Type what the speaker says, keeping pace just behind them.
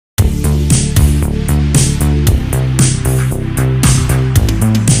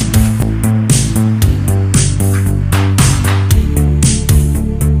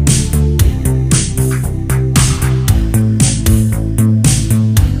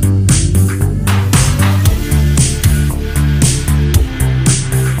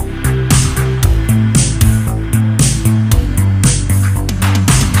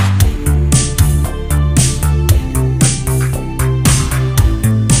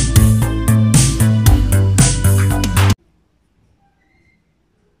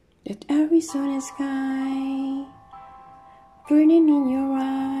on the sky, burning in your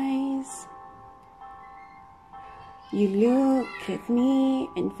eyes. You look at me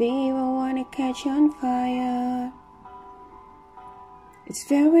and babe, I wanna catch on fire. It's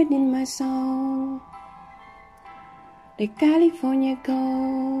buried in my soul, like California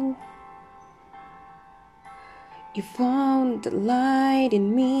gold. You found the light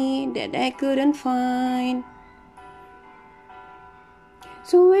in me that I couldn't find.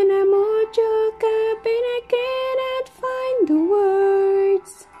 So when I'm all choked up and I cannot find the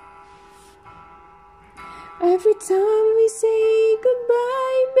words, every time we say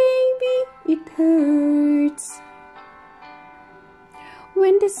goodbye, baby, it hurts.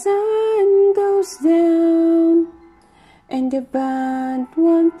 When the sun goes down and the band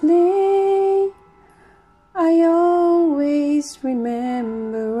won't play, I always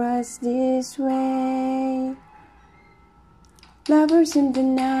remember us this way. Lovers in the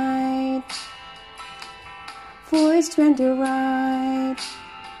night, voice trying to write.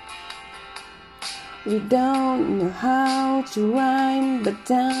 We don't know how to rhyme, but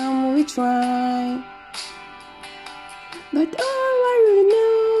damn we try. But all I really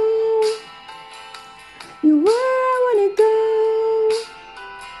know, you're where I wanna go.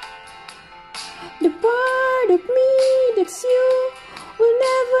 The part of me that's you will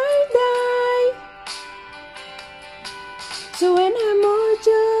never die. So when I'm all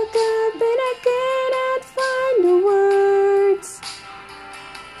choked up and I cannot find the words,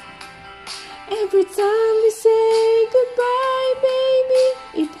 every time we say goodbye, baby,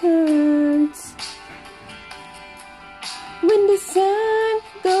 it hurts. When the sun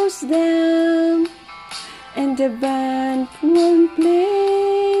goes down and the band won't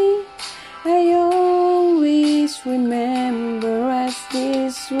play, I always remember us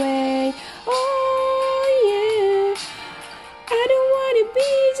this way. Oh yeah, I don't wanna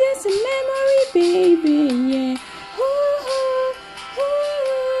be just a memory, baby, yeah. Ooh, ooh,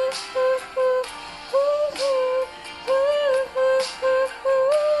 ooh, ooh, ooh, ooh, ooh, ooh, ooh, ooh.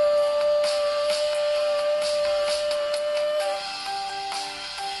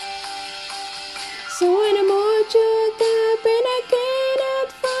 So when I'm all choked up and I cannot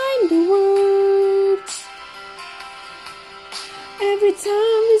find the words, every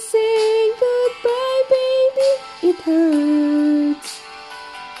time we say goodbye, baby, it hurts.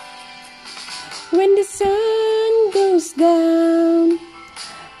 When the sun goes down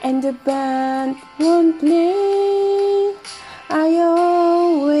and the band won't play, I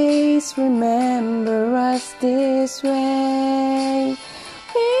always remember us this way.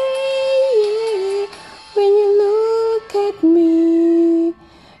 Hey, when you look at me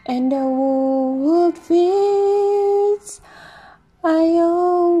and the whole world fades, I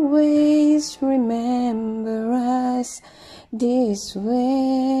always remember us this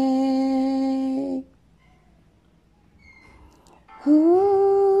way. Ooh,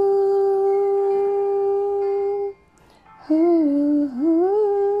 ooh,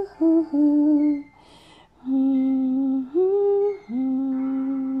 ooh, ooh, ooh.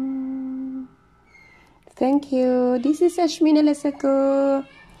 Thank you. This is Azhmeena Lazaqu.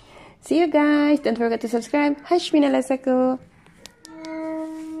 See you guys. Don't forget to subscribe. Azhmeena Lazaqu.